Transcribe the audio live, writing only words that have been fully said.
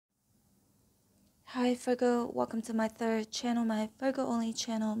Hi Virgo, welcome to my third channel, my Virgo only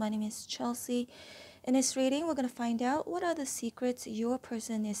channel. My name is Chelsea. In this reading, we're going to find out what are the secrets your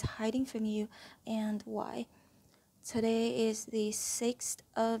person is hiding from you and why. Today is the 6th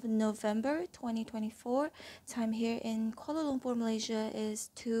of November 2024. Time here in Kuala Lumpur, Malaysia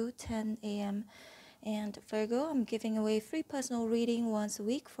is 2:10 a.m. And Virgo, I'm giving away free personal reading once a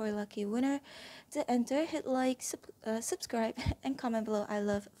week for a lucky winner. To enter, hit like, subscribe, and comment below. I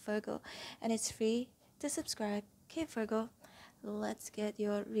love Virgo, and it's free to subscribe. Okay, Virgo, let's get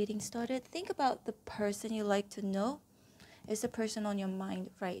your reading started. Think about the person you like to know. Is the person on your mind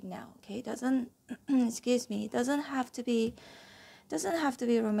right now? Okay, doesn't excuse me. Doesn't have to be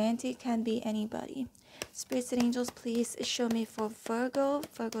romantic. Can be anybody. Spirits and angels, please show me for Virgo.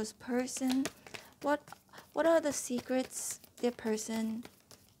 Virgo's person. What are the secrets their person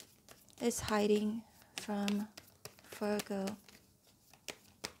is hiding from Virgo?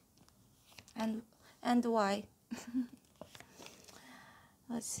 And why?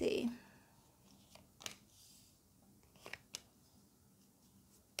 Let's see.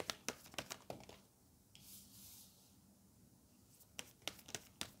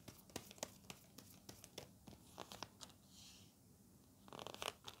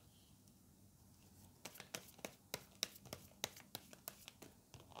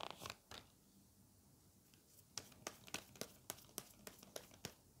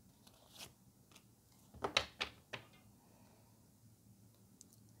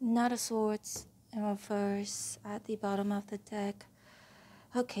 Knight of Swords in reverse at the bottom of the deck.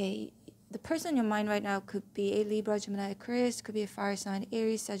 Okay, the person in your mind right now could be a Libra, Gemini, Aquarius, could be a fire sign,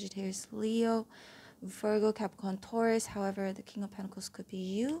 Aries, Sagittarius, Leo, Virgo, Capricorn, Taurus. However, the King of Pentacles could be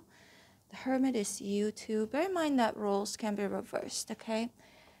you. The Hermit is you too. Bear in mind that roles can be reversed, okay?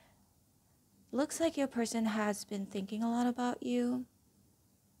 Looks like your person has been thinking a lot about you,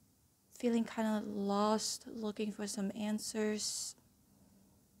 feeling kind of lost, looking for some answers,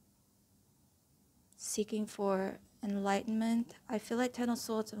 seeking for enlightenment. I feel like Ten of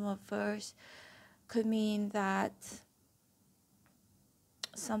Swords in reverse could mean that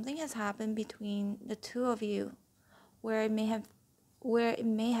something has happened between the two of you where it may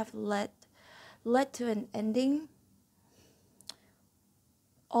have led to an ending.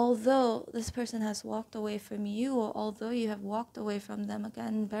 Although this person has walked away from you, or although you have walked away from them,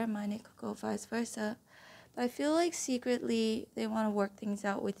 again, bear in mind it could go vice versa. But I feel like secretly they want to work things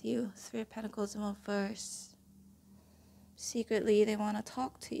out with you. Three of Pentacles in reverse. Secretly they want to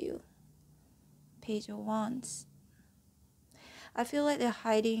talk to you. Page of Wands. I feel like they're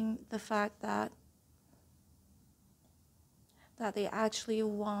hiding the fact that they actually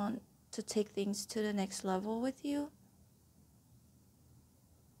want to take things to the next level with you.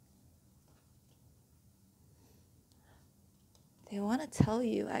 They want to tell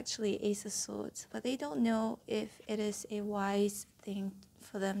you, actually, Ace of Swords, but they don't know if it is a wise thing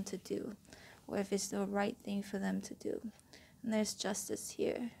for them to do, or if it's the right thing for them to do. And there's Justice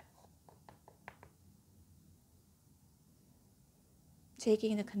here.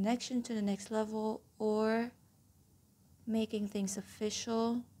 Taking the connection to the next level, or making things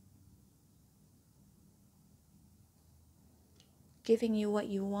official. Giving you what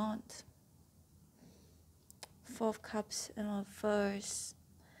you want. Four of Cups in reverse.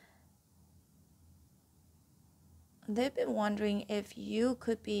 They've been wondering if you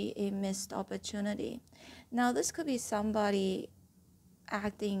could be a missed opportunity. Now, this could be somebody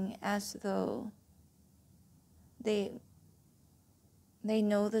acting as though they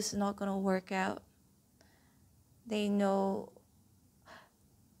know this is not going to work out. They know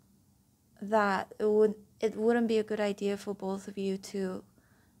that it wouldn't be a good idea for both of you to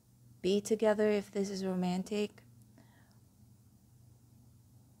be together if this is romantic,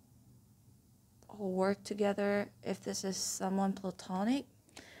 or work together if this is someone platonic.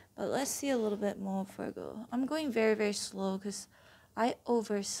 But let's see a little bit more, Virgo. I'm going very, very slow because I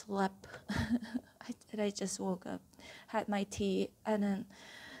overslept. I just woke up, had my tea, and then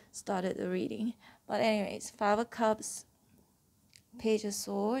started the reading. But anyways, Five of Cups, Page of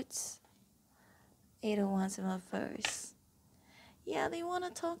Swords, Eight of Wands in reverse. Yeah, they want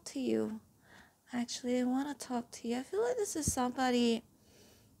to talk to you. Actually, they want to talk to you. I feel like this is somebody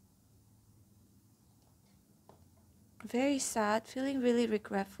very sad, feeling really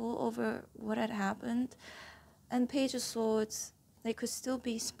regretful over what had happened. And Page of Swords, they could still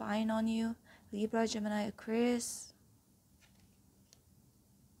be spying on you. Libra, Gemini, Aquarius.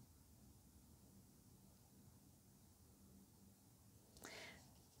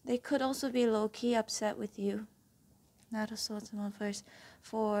 They could also be low-key upset with you. Knight of Swords in reverse,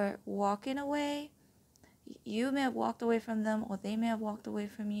 for walking away. You may have walked away from them, or they may have walked away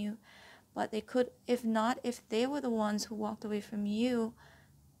from you. But they could, if not, if they were the ones who walked away from you,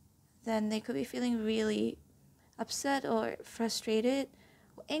 then they could be feeling really upset or frustrated,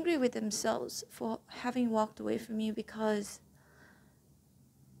 or angry with themselves for having walked away from you, because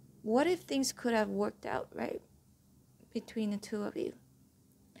what if things could have worked out, right, between the two of you?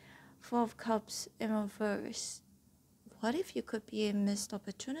 Four of Cups in reverse. What if you could be a missed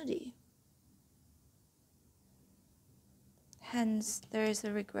opportunity? Hence, there is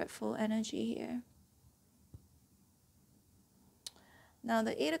a regretful energy here. Now,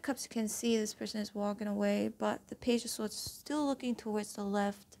 the Eight of Cups, you can see this person is walking away, but the Page of Swords is still looking towards the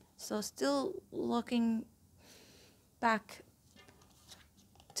left. So still looking back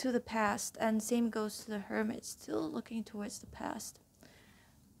to the past. And same goes to the Hermit, still looking towards the past.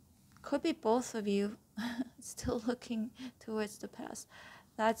 Could be both of you still looking towards the past.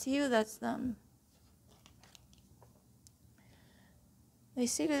 That's you, that's them. They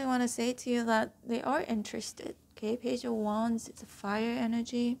secretly want to say to you that they are interested. Okay, Page of Wands, it's a fire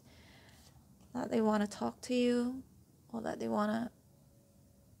energy. That they want to talk to you, or that they want to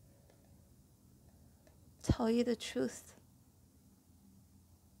tell you the truth.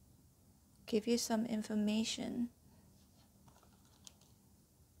 Give you some information.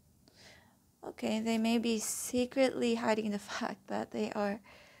 Okay, they may be secretly hiding the fact that they are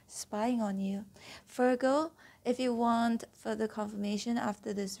spying on you. Virgo, if you want further confirmation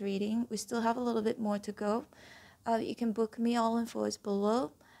after this reading, we still have a little bit more to go. You can book me. All info is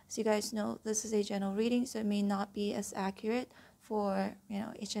below. As you guys know, this is a general reading, so it may not be as accurate for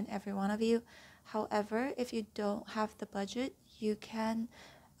each and every one of you. However, if you don't have the budget, you can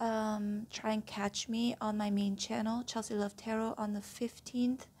try and catch me on my main channel, Chelsea Love Tarot, on the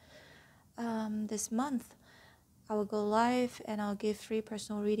 15th this month. I will go live and I'll give 3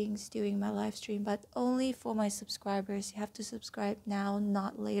 personal readings during my live stream, but only for my subscribers. You have to subscribe now,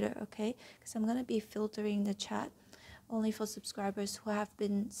 not later, okay? Because I'm going to be filtering the chat only for subscribers who have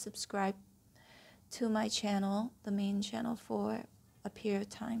been subscribed to my channel, the main channel, for a period of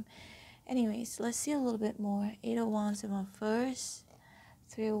time. Anyways, let's see a little bit more. 8 of Wands in reverse,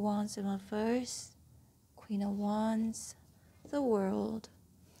 3 of Wands in reverse, Queen of Wands, the World.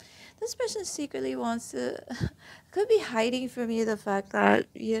 This person secretly wants to, could be hiding from you the fact that,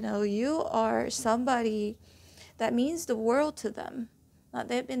 you are somebody that means the world to them.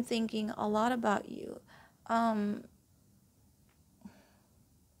 They've been thinking a lot about you.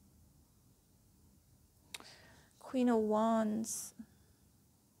 Queen of Wands,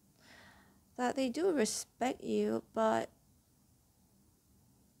 that they do respect you, but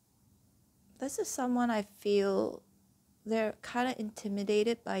this is someone I feel they're kind of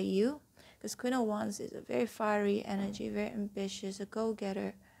intimidated by you, because Queen of Wands is a very fiery energy, very ambitious, a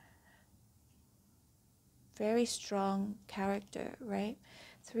go-getter, very strong character, right?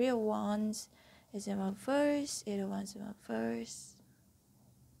 3 of Wands is in reverse, 8 of Wands in reverse.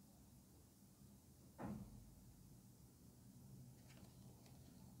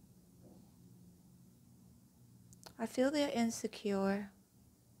 I feel they're insecure.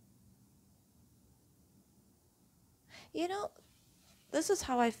 This is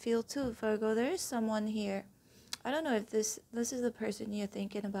how I feel too, Virgo. There is someone here. I don't know if this is the person you're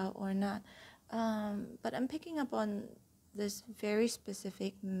thinking about or not. But I'm picking up on this very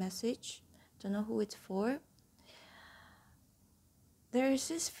specific message. Don't know who it's for. There is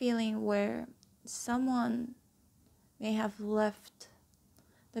this feeling where someone may have left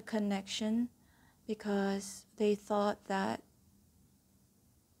the connection because they thought that,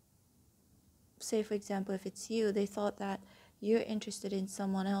 say for example, if it's you, they thought that you're interested in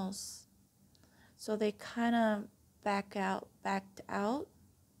someone else. So they kind of backed out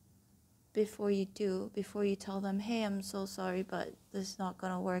before you tell them, hey, I'm so sorry, but this is not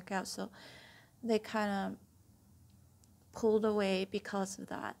going to work out. So they kind of pulled away because of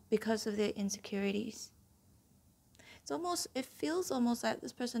that, because of their insecurities. It feels almost like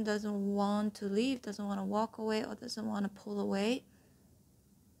this person doesn't want to leave, doesn't want to walk away, or doesn't want to pull away.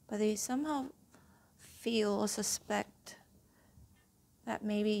 But they somehow feel or suspect that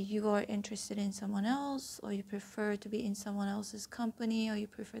maybe you are interested in someone else, or you prefer to be in someone else's company, or you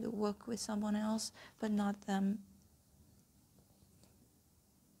prefer to work with someone else, but not them.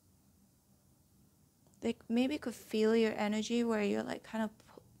 They maybe could feel your energy where you're like kind of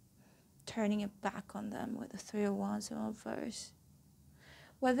turning it back on them with the 3 of Wands in reverse.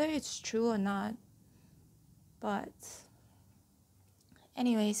 Whether it's true or not, but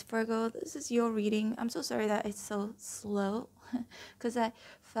anyways, Virgo, this is your reading. I'm so sorry that it's so slow because I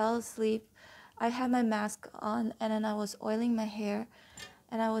fell asleep. I had my mask on and then I was oiling my hair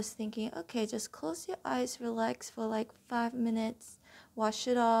and I was thinking, okay, just close your eyes, relax for like 5 minutes, wash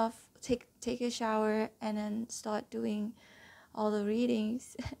it off, take a shower and then start doing all the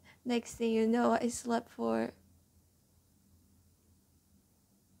readings. Next thing you know, I slept for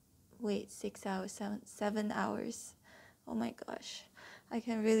 6 hours, 7 hours. Oh my gosh, I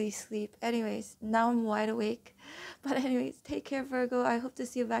can really sleep. Anyways, now I'm wide awake. But anyways, take care, Virgo. I hope to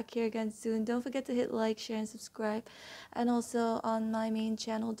see you back here again soon. Don't forget to hit like, share, and subscribe. And also on my main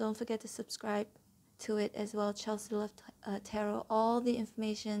channel, don't forget to subscribe to it as well, Chelsea Love Tarot. All the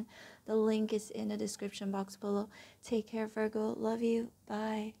information, the link is in the description box below. Take care, Virgo. Love you.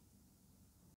 Bye.